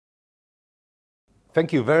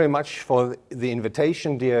Thank you very much for the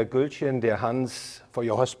invitation, dear Gülçin, dear Hans, for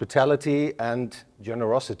your hospitality and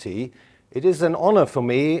generosity. It is an honor for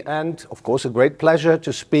me and, of course, a great pleasure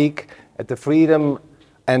to speak at the Freedom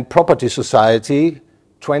and Property Society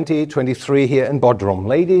 2023 here in Bodrum.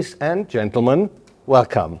 Ladies and gentlemen,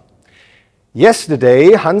 welcome.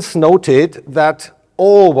 Yesterday, Hans noted that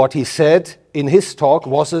all what he said in his talk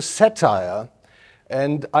was a satire,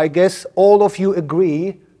 and I guess all of you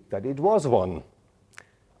agree that it was one.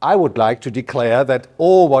 I would like to declare that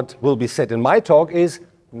all what will be said in my talk is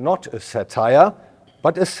not a satire,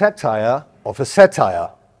 but a satire of a satire,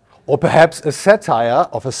 or perhaps a satire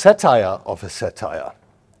of a satire of a satire.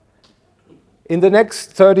 In the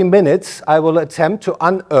next 30 minutes, I will attempt to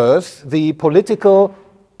unearth the political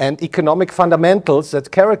and economic fundamentals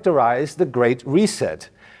that characterize the Great Reset.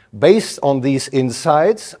 Based on these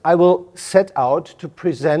insights, I will set out to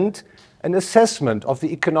present an assessment of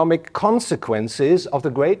the economic consequences of the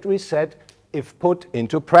Great Reset if put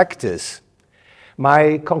into practice.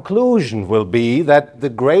 My conclusion will be that the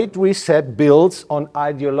Great Reset builds on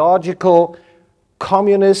ideological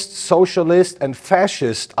communist, socialist, and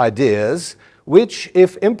fascist ideas, which,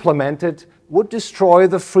 if implemented, would destroy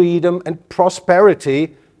the freedom and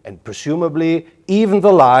prosperity, and presumably even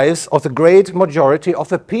the lives of the great majority of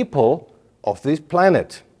the people of this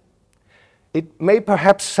planet. It may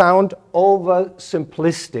perhaps sound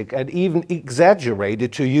oversimplistic and even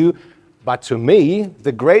exaggerated to you, but to me,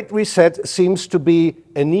 the Great Reset seems to be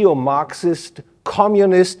a neo-Marxist,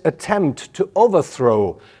 communist attempt to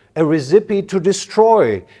overthrow, a recipe to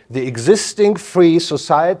destroy the existing free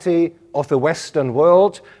society of the Western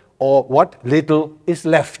world, or what little is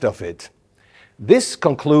left of it. This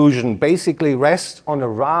conclusion basically rests on a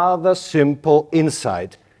rather simple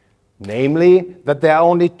insight, namely that there are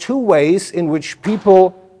only two ways in which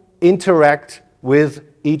people interact with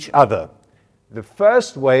each other. The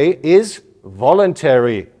first way is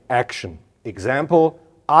voluntary action. Example,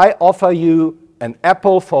 I offer you an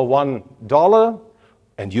apple for $1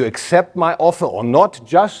 and you accept my offer or not,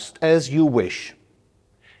 just as you wish.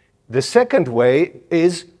 The second way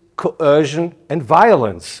is coercion and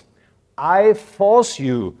violence. I force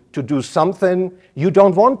you to do something you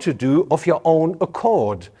don't want to do of your own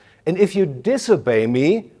accord. And if you disobey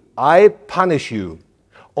me, I punish you.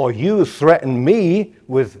 Or you threaten me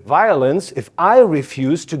with violence if I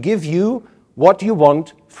refuse to give you what you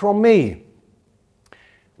want from me.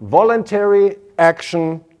 Voluntary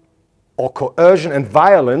action or coercion and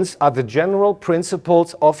violence are the general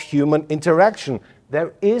principles of human interaction.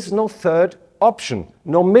 There is no third option,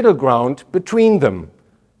 no middle ground between them.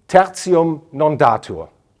 Tertium non datur.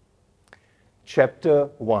 Chapter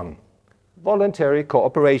 1. Voluntary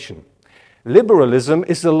cooperation. Liberalism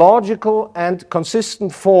is the logical and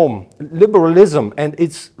consistent form. Liberalism and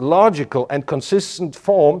its logical and consistent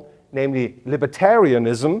form, namely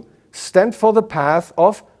libertarianism, stand for the path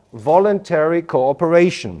of voluntary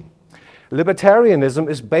cooperation. Libertarianism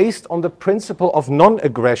is based on the principle of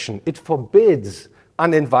non-aggression. It forbids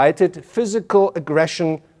uninvited physical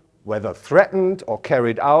aggression, whether threatened or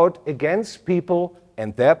carried out against people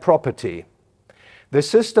and their property. The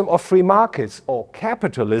system of free markets, or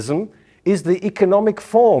capitalism, is the economic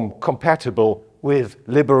form compatible with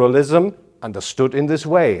liberalism, understood in this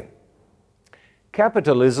way.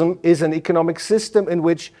 Capitalism is an economic system in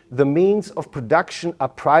which the means of production are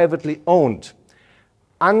privately owned.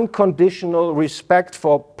 Unconditional respect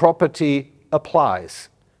for property applies.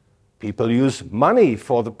 People use money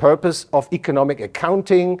for the purpose of economic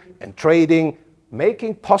accounting and trading,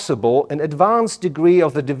 making possible an advanced degree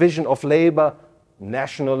of the division of labor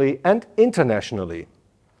nationally and internationally.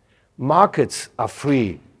 Markets are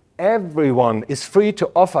free. Everyone is free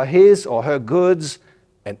to offer his or her goods,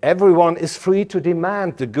 and everyone is free to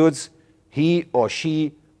demand the goods he or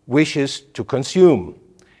she wishes to consume.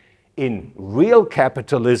 In real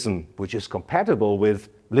capitalism, which is compatible with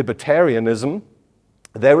libertarianism,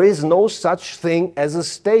 there is no such thing as a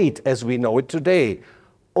state as we know it today.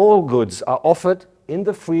 All goods are offered in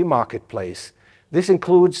the free marketplace. This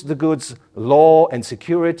includes the goods law and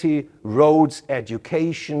security, roads,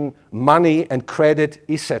 education, money and credit,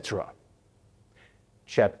 etc.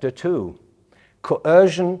 Chapter 2.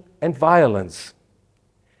 Coercion and violence.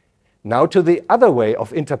 Now to the other way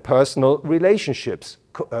of interpersonal relationships,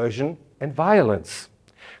 coercion and violence.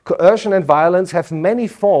 Coercion and violence have many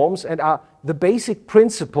forms and are the basic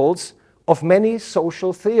principles of many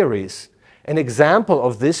social theories. An example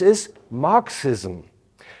of this is Marxism.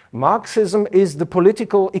 Marxism is the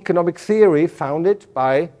political economic theory founded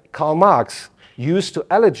by Karl Marx, used to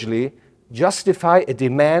allegedly justify a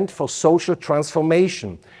demand for social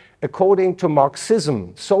transformation. According to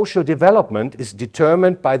Marxism, social development is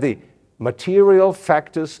determined by the material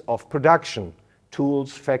factors of production,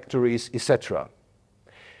 tools, factories, etc.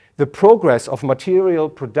 The progress of material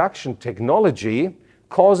production technology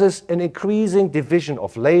causes an increasing division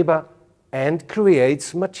of labor and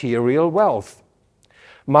creates material wealth.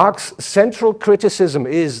 Marx's central criticism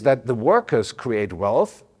is that the workers create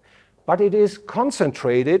wealth, but it is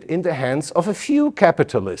concentrated in the hands of a few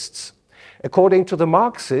capitalists. According to the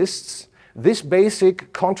Marxists, this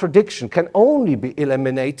basic contradiction can only be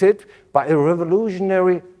eliminated by a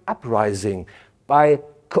revolutionary uprising, by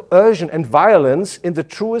coercion and violence in the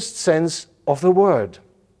truest sense of the word.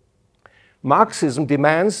 Marxism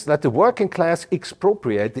demands that the working class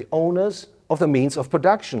expropriate the owners of the means of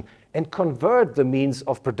production and convert the means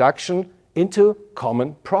of production into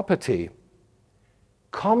common property.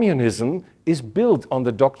 Communism is built on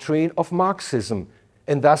the doctrine of Marxism,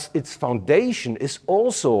 and thus its foundation is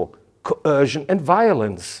also coercion and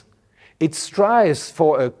violence. It strives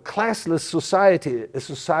for a classless society, a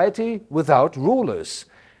society without rulers.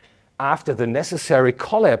 After the necessary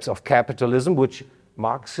collapse of capitalism, which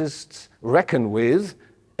Marxists reckon with,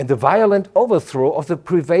 and the violent overthrow of the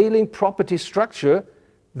prevailing property structure,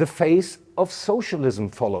 the phase of socialism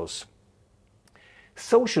follows.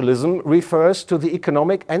 Socialism refers to the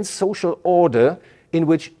economic and social order in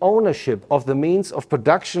which ownership of the means of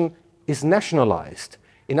production is nationalized.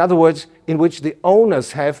 In other words, in which the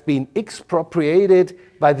owners have been expropriated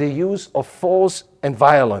by the use of force and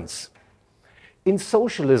violence. In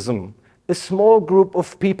socialism, a small group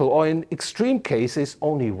of people, or in extreme cases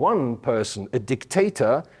only one person, a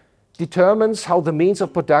dictator, determines how the means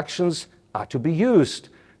of productions are to be used.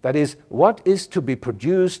 That is, what is to be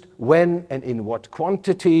produced, when and in what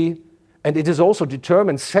quantity, and it is also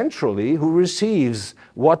determined centrally who receives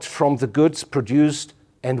what from the goods produced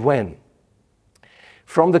and when.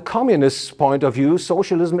 From the communist's point of view,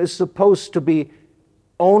 socialism is supposed to be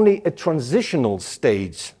only a transitional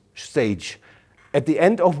stage, at the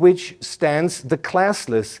end of which stands the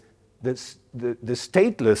classless, the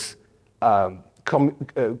stateless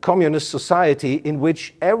communist society in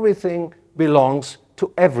which everything belongs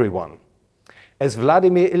to everyone. As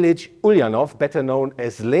Vladimir Ilyich Ulyanov, better known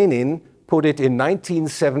as Lenin, put it in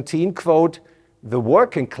 1917, quote, "The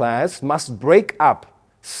working class must break up,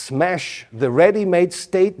 smash the ready-made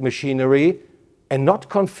state machinery and not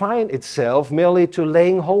confine itself merely to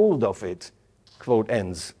laying hold of it," quote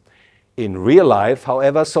ends. In real life,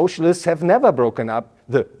 however, socialists have never broken up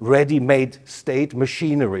the ready-made state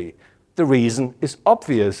machinery. The reason is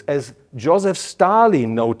obvious, as Joseph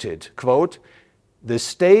Stalin noted, quote, "The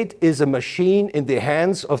state is a machine in the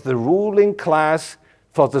hands of the ruling class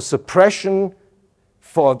for suppressing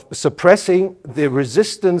the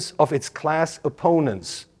resistance of its class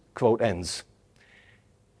opponents," quote ends.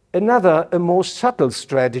 Another, a more subtle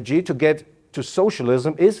strategy to get to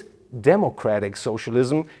socialism is democratic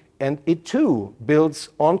socialism, and it too builds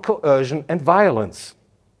on coercion and violence.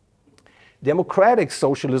 Democratic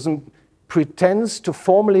socialism pretends to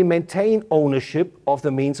formally maintain ownership of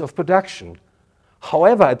the means of production.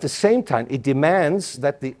 However, at the same time, it demands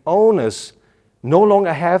that the owners no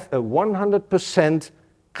longer have a 100%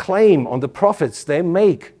 claim on the profits they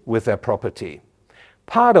make with their property.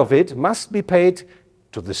 Part of it must be paid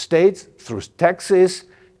to the state through taxes,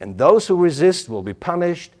 and those who resist will be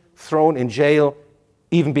punished, thrown in jail,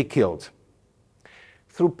 even be killed.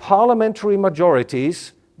 Through parliamentary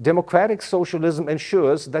majorities, democratic socialism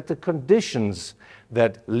ensures that the conditions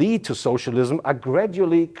that lead to socialism are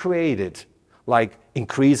gradually created, like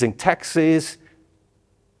increasing taxes,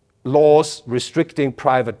 laws restricting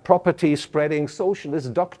private property, spreading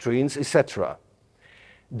socialist doctrines, etc.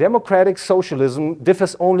 Democratic socialism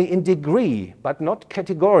differs only in degree, but not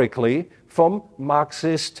categorically, from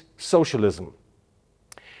Marxist socialism.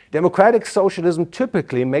 Democratic socialism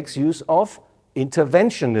typically makes use of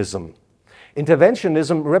interventionism.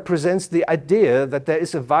 Interventionism represents the idea that there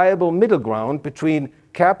is a viable middle ground between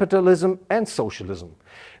capitalism and socialism.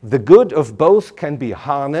 The good of both can be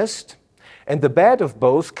harnessed, and the bad of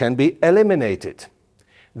both can be eliminated.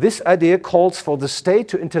 This idea calls for the state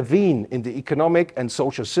to intervene in the economic and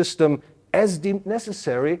social system as deemed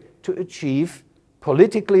necessary to achieve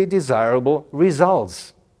politically desirable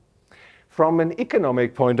results. From an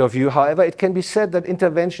economic point of view, however, it can be said that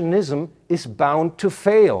interventionism is bound to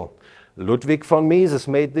fail. Ludwig von Mises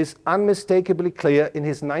made this unmistakably clear in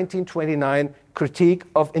his 1929 critique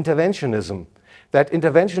of interventionism, that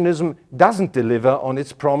interventionism doesn't deliver on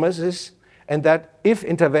its promises, and that if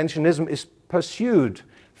interventionism is pursued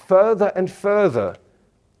further and further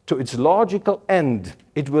to its logical end,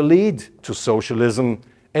 it will lead to socialism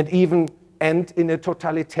and even end in a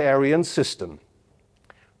totalitarian system.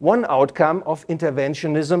 One outcome of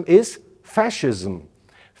interventionism is fascism.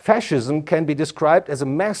 Fascism can be described as a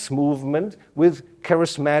mass movement with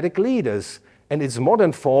charismatic leaders, and its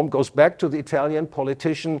modern form goes back to the Italian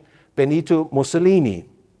politician Benito Mussolini.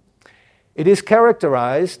 It is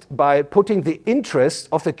characterized by putting the interests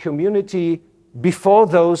of the community before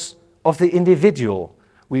those of the individual.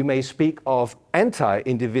 We may speak of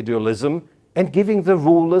anti-individualism and giving the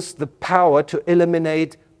rulers the power to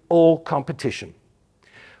eliminate all competition.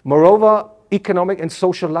 Moreover, economic and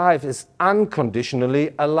social life is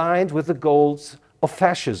unconditionally aligned with the goals of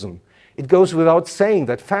fascism. It goes without saying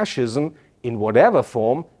that fascism, in whatever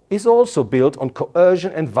form, is also built on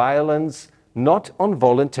coercion and violence, not on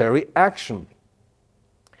voluntary action.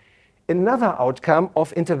 Another outcome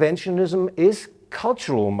of interventionism is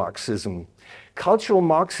cultural Marxism. Cultural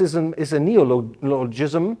Marxism is a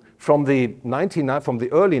neologism from the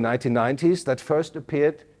early 1990s that first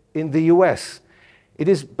appeared in the US. It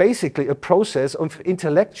is basically a process of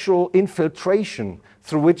intellectual infiltration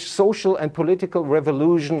through which social and political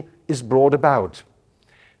revolution is brought about.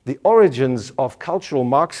 The origins of cultural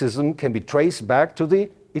Marxism can be traced back to the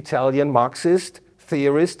Italian Marxist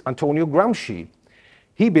theorist Antonio Gramsci.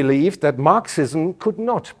 He believed that Marxism could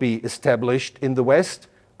not be established in the West,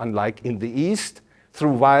 unlike in the East,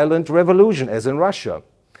 through violent revolution as in Russia.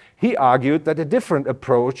 He argued that a different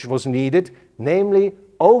approach was needed, namely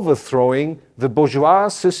overthrowing the bourgeois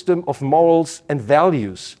system of morals and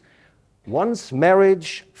values. Once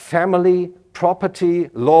marriage, family, property,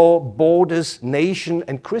 law, borders, nation,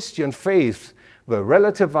 and Christian faith were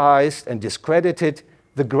relativized and discredited,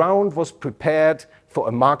 the ground was prepared for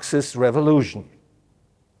a Marxist revolution.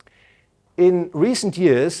 In recent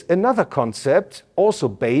years, another concept, also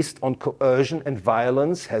based on coercion and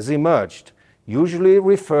violence, has emerged, usually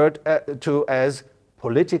referred to as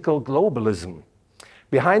political globalism.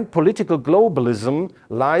 Behind political globalism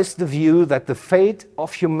lies the view that the fate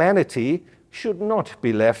of humanity should not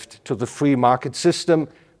be left to the free market system,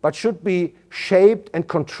 but should be shaped and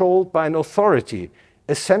controlled by an authority,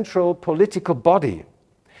 a central political body.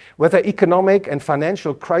 Whether economic and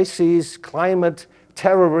financial crises, climate,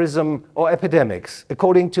 terrorism, or epidemics,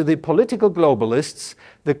 according to the political globalists,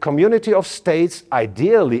 the community of states,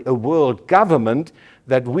 ideally a world government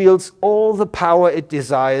that wields all the power it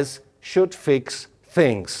desires, should fix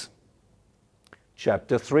things.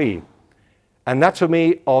 Chapter 3.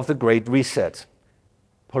 Anatomy of the Great Reset.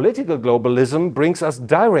 Political globalism brings us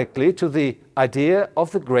directly to the idea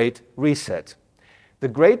of the Great Reset. The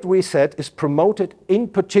Great Reset is promoted in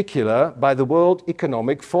particular by the World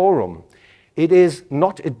Economic Forum. It is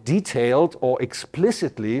not a detailed or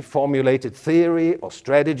explicitly formulated theory or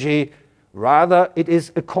strategy. Rather, it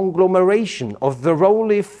is a conglomeration of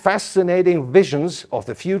thoroughly fascinating visions of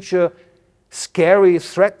the future, scary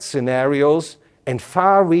threat scenarios, and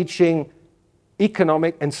far-reaching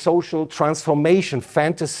economic and social transformation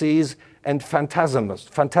fantasies and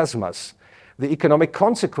phantasmas, the economic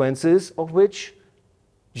consequences of which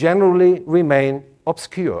generally remain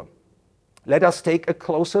obscure. Let us take a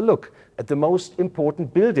closer look at the most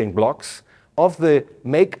important building blocks of that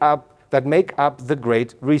make up the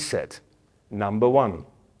Great Reset. Number 1,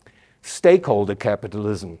 stakeholder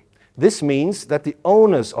capitalism. This means that the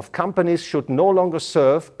owners of companies should no longer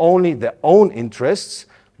serve only their own interests,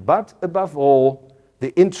 but above all,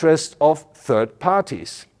 the interests of third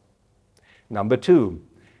parties. Number 2,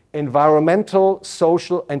 environmental,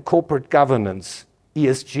 social, and corporate governance,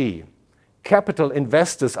 ESG. Capital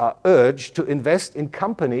investors are urged to invest in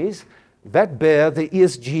companies that bear the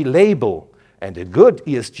ESG label, and a good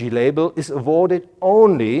ESG label is awarded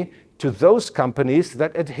only to those companies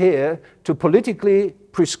that adhere to politically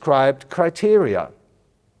prescribed criteria.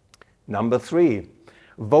 Number 3,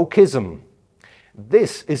 wokeism.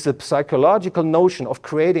 This is a psychological notion of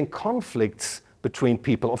creating conflicts between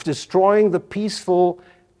people, of destroying the peaceful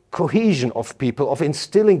cohesion of people, of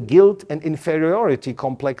instilling guilt and inferiority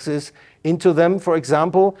complexes into them, for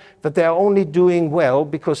example, that they are only doing well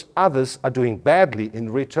because others are doing badly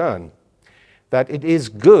in return, that it is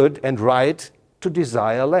good and right to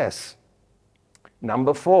desire less.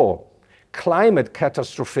 Number 4, climate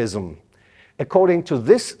catastrophism. According to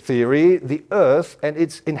this theory, the Earth and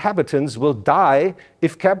its inhabitants will die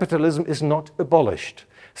if capitalism is not abolished.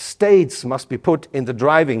 States must be put in the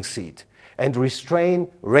driving seat and restrain,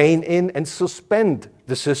 rein in, and suspend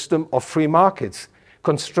the system of free markets,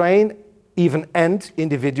 constrain, even end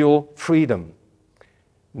individual freedom.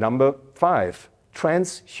 Number 5,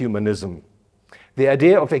 transhumanism. The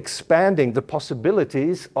idea of expanding the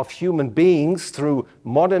possibilities of human beings through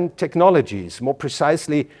modern technologies, more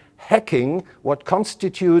precisely hacking what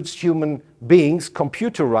constitutes human beings,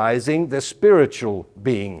 computerizing their spiritual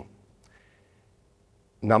being.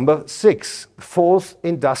 Number 6, fourth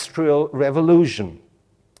industrial revolution.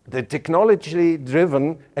 The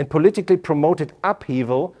technology-driven and politically promoted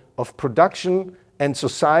upheaval of production and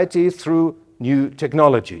society through new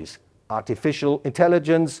technologies, artificial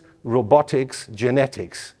intelligence, robotics,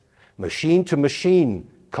 genetics, machine-to-machine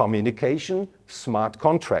communication, smart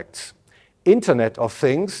contracts, Internet of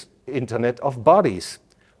Things, Internet of Bodies,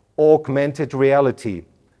 augmented reality,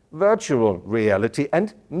 virtual reality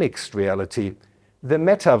and mixed reality, the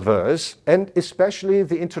metaverse, and especially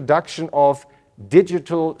the introduction of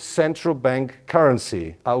digital central bank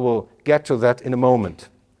currency. I will get to that in a moment.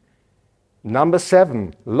 Number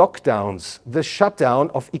 7, lockdowns. The shutdown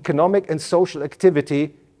of economic and social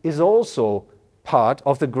activity is also part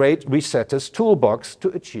of the Great Resetters' toolbox to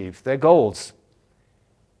achieve their goals.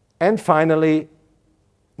 And finally,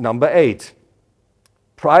 number 8,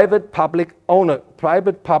 private-public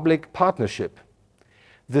partnership.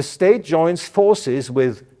 The state joins forces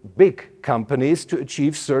with big companies to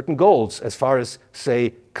achieve certain goals as far as,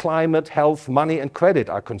 say, climate, health, money and credit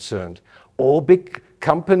are concerned. All big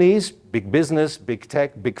companies, big business, big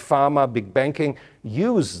tech, big pharma, big banking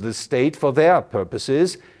use the state for their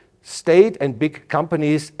purposes. State and big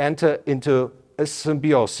companies enter into a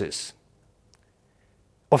symbiosis.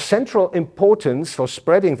 Of central importance for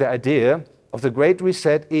spreading the idea of the Great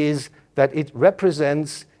Reset is that its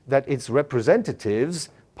representatives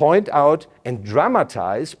point out and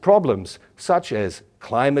dramatize problems such as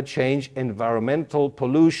climate change, environmental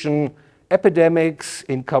pollution, epidemics,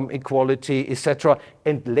 income equality, etc.,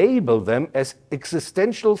 and label them as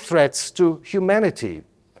existential threats to humanity.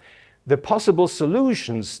 The possible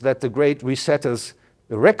solutions that the Great Resetters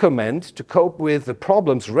recommend to cope with the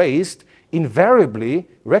problems raised invariably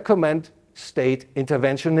recommend state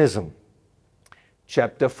interventionism.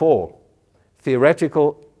 Chapter 4,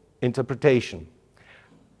 Theoretical Interpretation.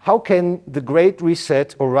 How can the Great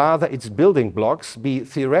Reset, or rather its building blocks, be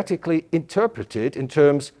theoretically interpreted in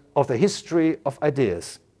terms of the history of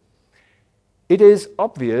ideas? It is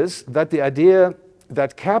obvious that the idea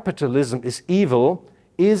that capitalism is evil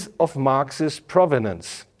is of Marxist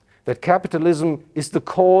provenance, that capitalism is the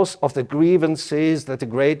cause of the grievances that the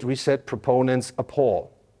Great Reset proponents abhor.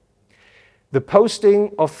 The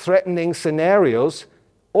posting of threatening scenarios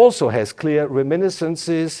also has clear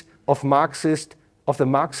reminiscences of the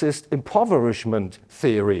Marxist impoverishment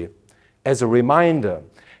theory. As a reminder,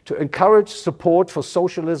 to encourage support for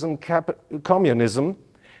socialism, communism,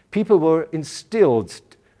 people were instilled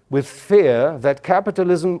with fear that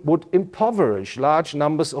capitalism would impoverish large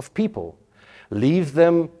numbers of people, leave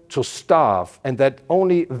them to starve, and that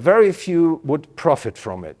only very few would profit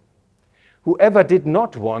from it. Whoever did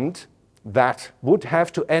not want that would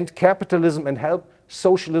have to end capitalism and help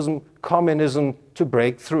socialism, communism to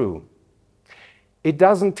break through. It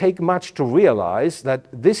doesn't take much to realize that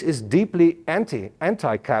this is deeply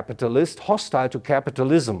anti-capitalist, hostile to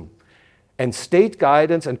capitalism, and state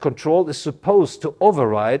guidance and control is supposed to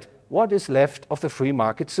override what is left of the free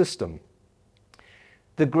market system.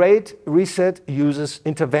 The Great Reset uses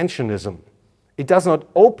interventionism. It does not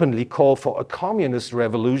openly call for a communist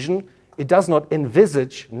revolution. It does not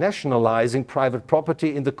envisage nationalizing private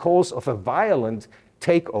property in the course of a violent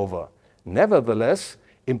takeover. Nevertheless,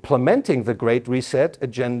 implementing the Great Reset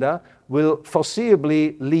agenda will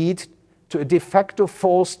foreseeably lead to a de facto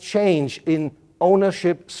forced change in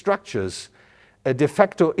ownership structures, a de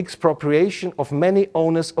facto expropriation of many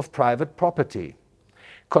owners of private property.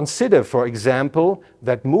 Consider, for example,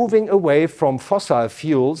 that moving away from fossil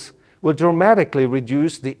fuels will dramatically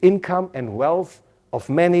reduce the income and wealth of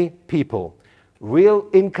many people. Real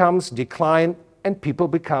incomes decline and people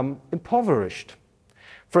become impoverished.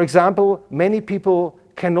 For example, many people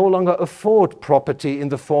can no longer afford property in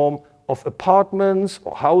the form of apartments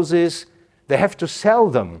or houses. They have to sell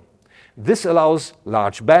them. This allows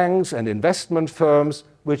large banks and investment firms,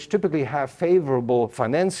 which typically have favorable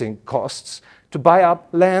financing costs, to buy up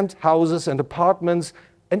land, houses and apartments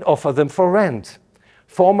and offer them for rent.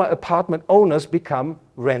 Former apartment owners become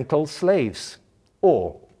rental slaves.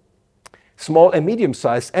 Or small and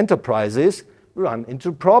medium-sized enterprises run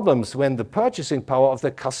into problems when the purchasing power of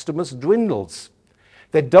their customers dwindles.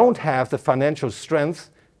 They don't have the financial strength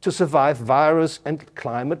to survive virus and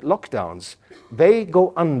climate lockdowns. They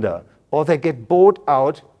go under or they get bought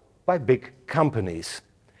out by big companies.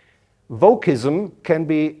 Wokeism can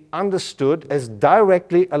be understood as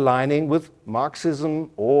directly aligning with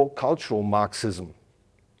Marxism or cultural Marxism.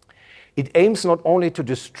 It aims not only to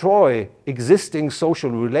destroy existing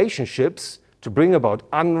social relationships, to bring about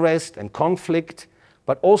unrest and conflict,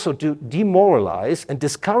 but also to demoralize and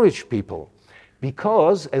discourage people.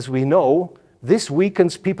 Because, as we know, this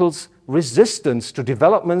weakens people's resistance to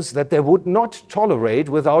developments that they would not tolerate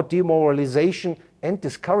without demoralization and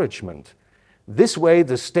discouragement. This way,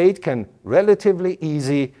 the state can relatively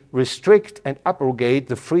easily restrict and abrogate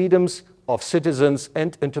the freedoms of citizens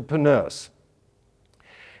and entrepreneurs.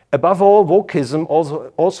 Above all, wokeism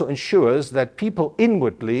also ensures that people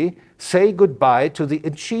inwardly say goodbye to the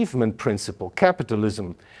achievement principle,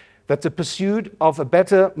 capitalism, that the pursuit of a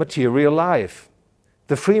better material life.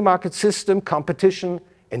 The free market system, competition,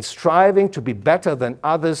 and striving to be better than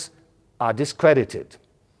others are discredited.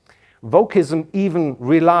 Wokeism even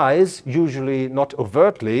relies, usually not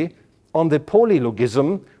overtly, on the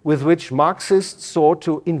polylogism with which Marxists sought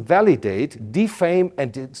to invalidate, defame,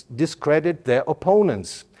 and discredit their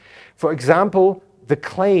opponents. For example, the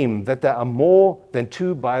claim that there are more than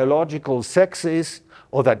two biological sexes,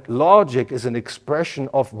 or that logic is an expression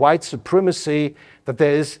of white supremacy, that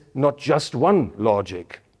there is not just one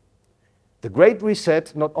logic. The Great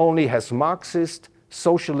Reset not only has Marxist,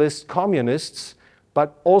 socialist, communists,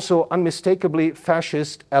 but also unmistakably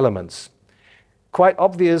fascist elements. Quite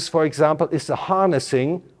obvious, for example, is the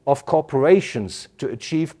harnessing of corporations to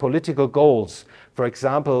achieve political goals. For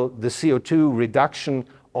example, the CO2 reduction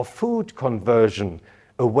or food conversion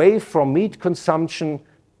away from meat consumption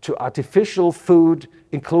to artificial food,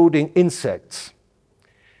 including insects.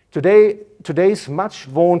 Today's much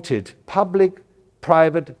vaunted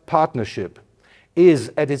public-private partnership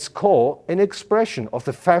is at its core an expression of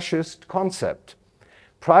the fascist concept.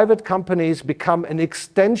 Private companies become an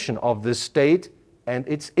extension of the state and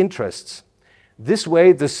its interests. This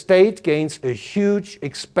way, the state gains a huge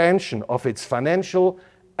expansion of its financial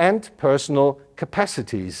and personal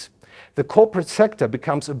capacities. The corporate sector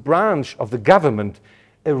becomes a branch of the government.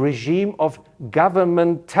 A regime of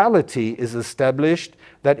governmentality is established,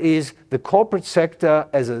 that is, the corporate sector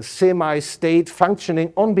as a semi-state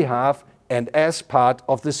functioning on behalf and as part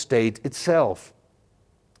of the state itself.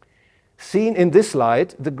 Seen in this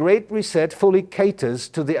light, the Great Reset fully caters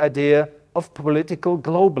to the idea of political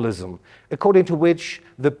globalism, according to which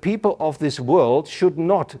the people of this world should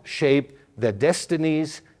not shape their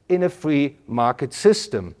destinies in a free market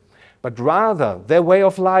system, but rather their way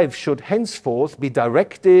of life should henceforth be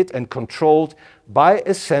directed and controlled by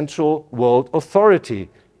a central world authority,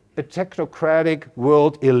 a technocratic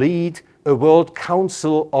world elite, a world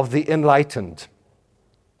council of the enlightened.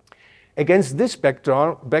 Against this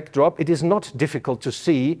backdrop, it is not difficult to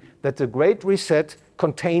see that the Great Reset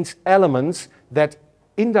contains elements that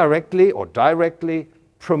indirectly or directly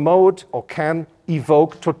promote or can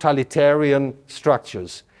evoke totalitarian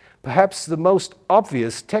structures. Perhaps the most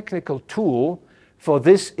obvious technical tool for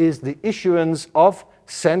this is the issuance of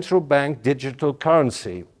central bank digital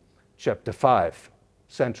currency. Chapter 5,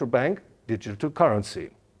 Central Bank Digital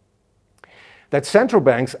Currency. That central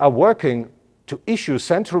banks are working to issue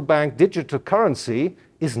central bank digital currency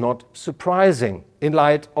is not surprising in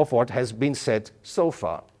light of what has been said so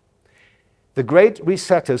far. The Great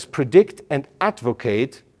Resetters predict and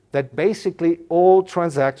advocate that basically all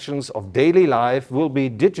transactions of daily life will be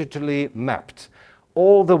digitally mapped,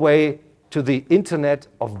 all the way to the Internet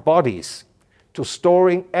of Bodies, to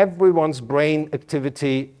storing everyone's brain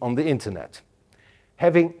activity on the Internet.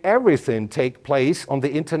 Having everything take place on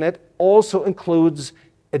the Internet also includes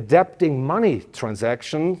adapting money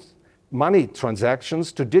transactions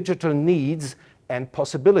to digital needs and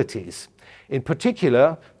possibilities. In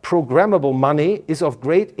particular, programmable money is of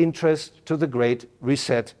great interest to the Great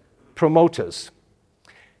Reset promoters.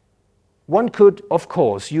 One could, of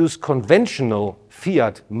course, use conventional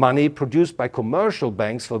fiat money produced by commercial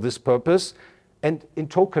banks for this purpose and in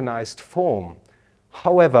tokenized form.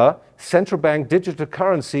 However, central bank digital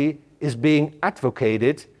currency is being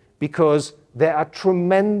advocated because there are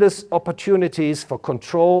tremendous opportunities for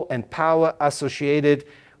control and power associated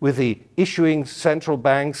with the issuing central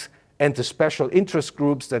banks and the special interest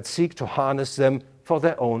groups that seek to harness them for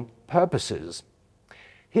their own purposes.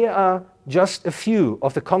 Here are just a few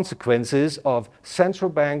of the consequences of central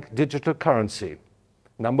bank digital currency.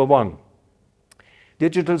 Number one,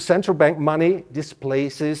 digital central bank money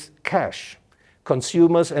displaces cash.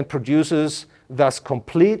 Consumers and producers thus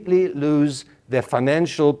completely lose their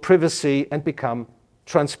financial privacy and become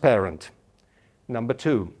transparent. Number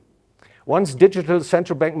two, once digital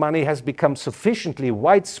central bank money has become sufficiently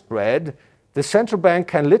widespread, the central bank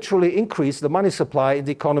can literally increase the money supply in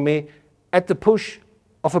the economy at the push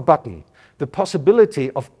of a button. The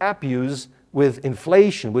possibility of abuse with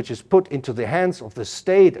inflation, which is put into the hands of the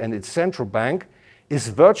state and its central bank, is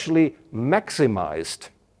virtually maximized.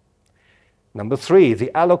 Number 3,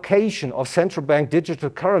 the allocation of central bank digital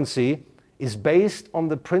currency is based on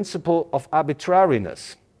the principle of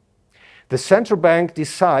arbitrariness. The central bank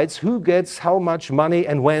decides who gets how much money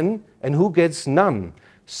and when, and who gets none.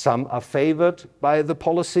 Some are favored by the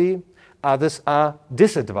policy, others are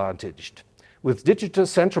disadvantaged. With digital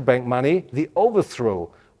central bank money, the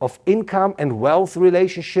overthrow of income and wealth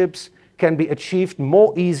relationships can be achieved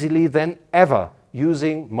more easily than ever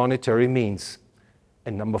using monetary means.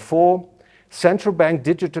 And number 4, central bank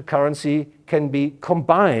digital currency can be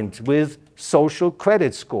combined with social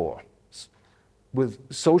credit scores,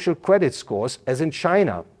 as in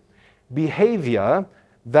China. Behavior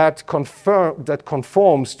that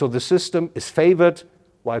conforms to the system is favored,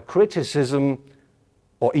 while criticism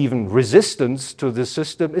or even resistance to the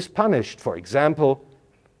system is punished. For example,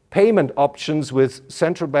 payment options with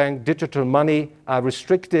central bank digital money are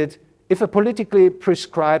restricted if a politically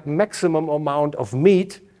prescribed maximum amount of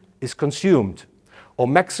meat is consumed, or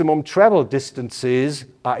maximum travel distances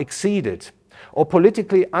are exceeded, or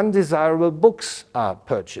politically undesirable books are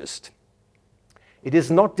purchased. It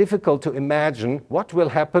is not difficult to imagine what will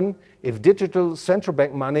happen if digital central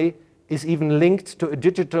bank money is even linked to a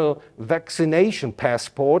digital vaccination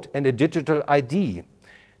passport and a digital ID.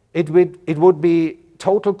 It would be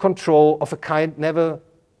total control of a kind never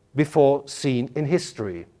before seen in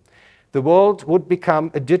history. The world would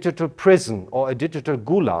become a digital prison or a digital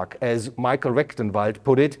gulag, as Michael Rechtenwald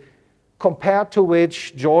put it, compared to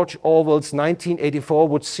which George Orwell's 1984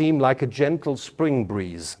 would seem like a gentle spring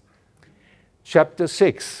breeze. Chapter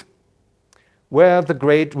 6, where the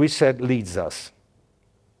Great Reset leads us.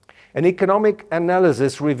 An economic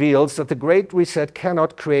analysis reveals that the Great Reset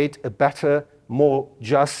cannot create a better, more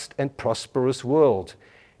just and prosperous world.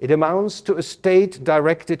 It amounts to a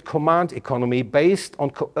state-directed command economy based on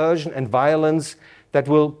coercion and violence that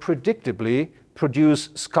will predictably produce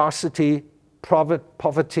scarcity,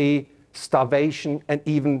 poverty, starvation, and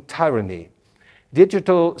even tyranny.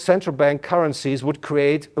 Digital central bank currencies would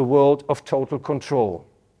create a world of total control.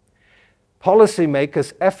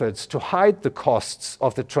 Policymakers' efforts to hide the costs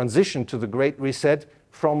of the transition to the Great Reset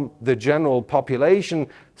from the general population,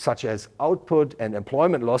 such as output and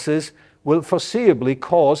employment losses, will foreseeably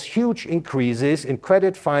cause huge increases in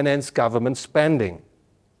credit finance government spending.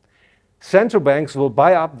 Central banks will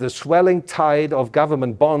buy up the swelling tide of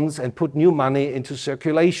government bonds and put new money into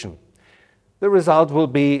circulation. The result will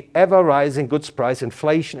be ever-rising goods price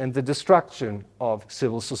inflation and the destruction of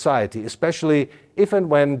civil society, especially if and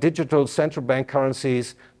when digital central bank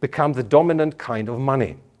currencies become the dominant kind of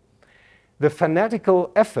money. The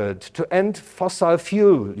fanatical effort to end fossil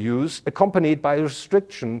fuel use, accompanied by a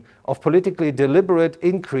restriction of politically deliberate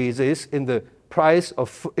increases in the price of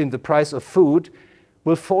food,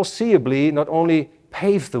 will foreseeably not only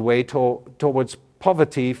pave the way towards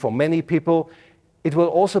poverty for many people, it will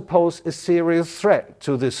also pose a serious threat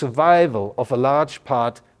to the survival of a large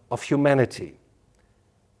part of humanity.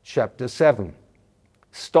 Chapter 7,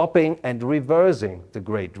 stopping and reversing the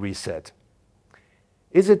Great Reset.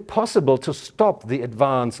 Is it possible to stop the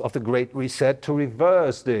advance of the Great Reset, to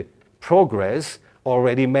reverse the progress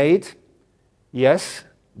already made? Yes,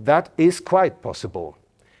 that is quite possible.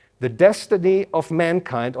 The destiny of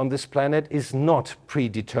mankind on this planet is not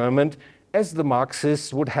predetermined, as the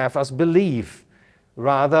Marxists would have us believe.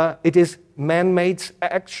 Rather, it is man-made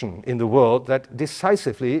action in the world that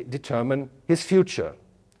decisively determine his future.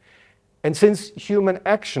 And since human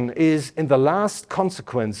action is, in the last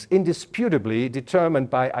consequence, indisputably determined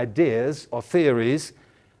by ideas or theories,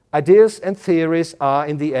 ideas and theories are,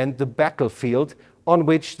 in the end, the battlefield on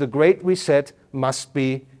which the Great Reset must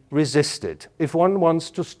be resisted, if one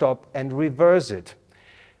wants to stop and reverse it.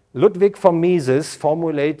 Ludwig von Mises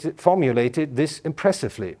formulated this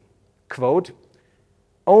impressively. Quote,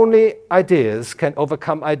 "Only ideas can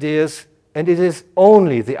overcome ideas, and it is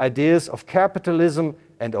only the ideas of capitalism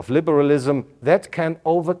and of liberalism that can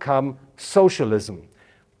overcome socialism.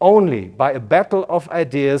 Only by a battle of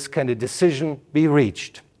ideas can a decision be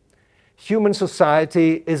reached. Human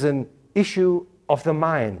society is an issue of the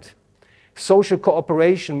mind. Social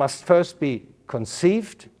cooperation must first be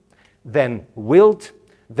conceived, then willed,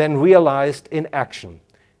 then realized in action.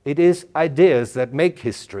 It is ideas that make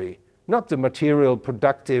history, not the material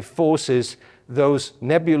productive forces, those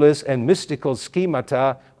nebulous and mystical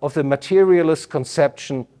schemata of the materialist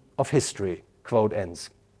conception of history." Quote ends.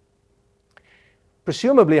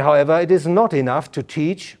 Presumably, however, it is not enough to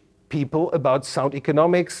teach people about sound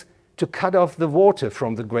economics to cut off the water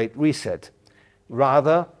from the Great Reset.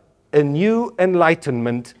 Rather, a new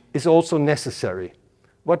enlightenment is also necessary.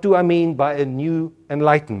 What do I mean by a new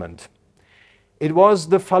enlightenment? It was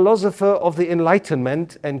the philosopher of the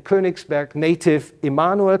Enlightenment and Königsberg native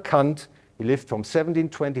Immanuel Kant, he lived from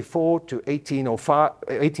 1724 to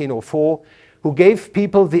 1804, who gave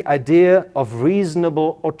people the idea of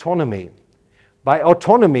reasonable autonomy. By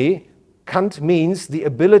autonomy, Kant means the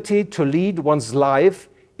ability to lead one's life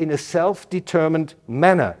in a self-determined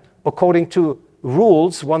manner, according to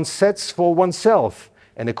rules one sets for oneself.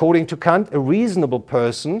 And according to Kant, a reasonable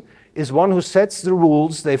person is one who sets the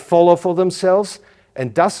rules they follow for themselves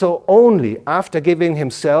and does so only after giving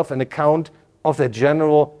himself an account of their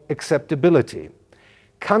general acceptability.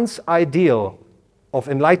 Kant's ideal of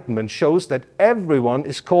enlightenment shows that everyone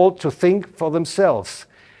is called to think for themselves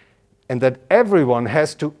and that everyone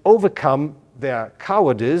has to overcome their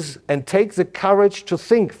cowardice and take the courage to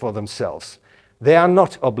think for themselves. They are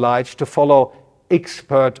not obliged to follow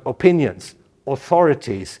expert opinions,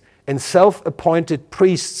 authorities, and self-appointed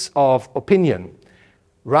priests of opinion.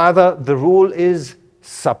 Rather, the rule is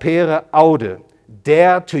sapere aude,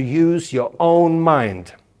 dare to use your own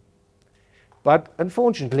mind. But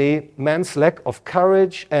unfortunately, man's lack of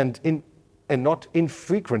courage and not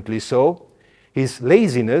infrequently so, his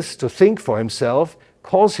laziness to think for himself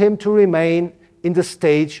cause him to remain in the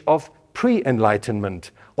stage of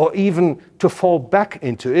pre-enlightenment or even to fall back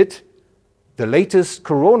into it. The latest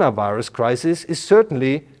coronavirus crisis is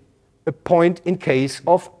certainly a point in case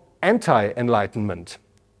of anti-enlightenment.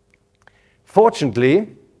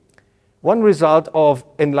 Fortunately, one result of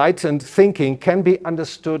enlightened thinking can be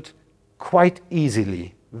understood quite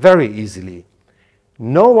easily, very easily.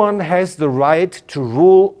 No one has the right to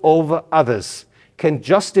rule over others, can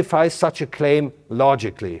justify such a claim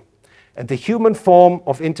logically. And the human form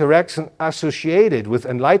of interaction associated with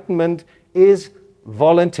enlightenment is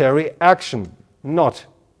voluntary action, not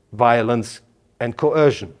violence and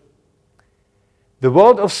coercion. The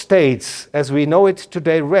world of states, as we know it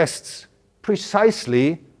today, rests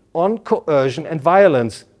precisely on coercion and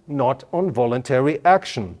violence, not on voluntary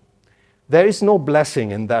action. There is no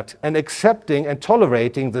blessing in that, and accepting and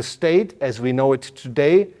tolerating the state as we know it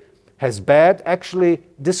today has bad, actually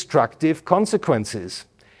destructive consequences.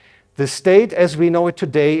 The state as we know it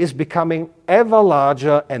today is becoming ever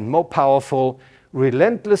larger and more powerful,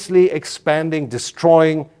 relentlessly expanding,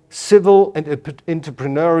 destroying civil and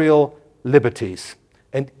entrepreneurial liberties.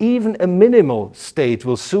 And even a minimal state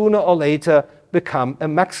will sooner or later become a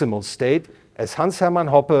maximal state, as Hans-Hermann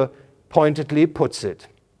Hoppe pointedly puts it.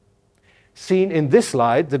 Seen in this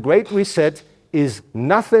light, the Great Reset is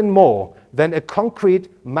nothing more than a concrete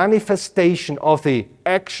manifestation of the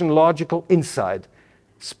action-logical insight.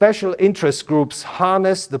 Special interest groups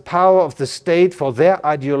harness the power of the state for their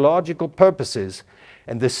ideological purposes,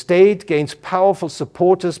 and the state gains powerful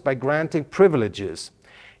supporters by granting privileges.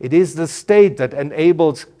 It is the state that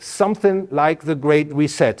enables something like the Great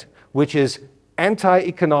Reset, which is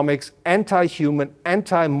anti-economics, anti-human,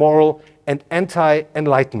 anti-moral, and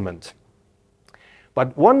anti-enlightenment.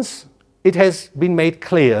 But once it has been made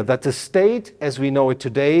clear that the state, as we know it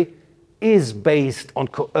today, is based on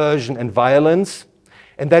coercion and violence,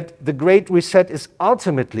 and that the Great Reset is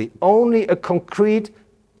ultimately only a concrete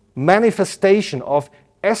manifestation of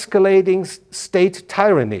escalating state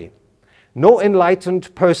tyranny, no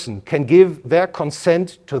enlightened person can give their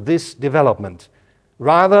consent to this development.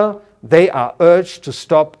 Rather, they are urged to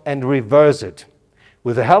stop and reverse it,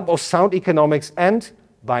 with the help of sound economics and,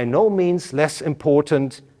 by no means less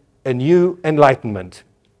important, a new enlightenment.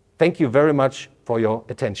 Thank you very much for your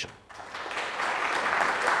attention.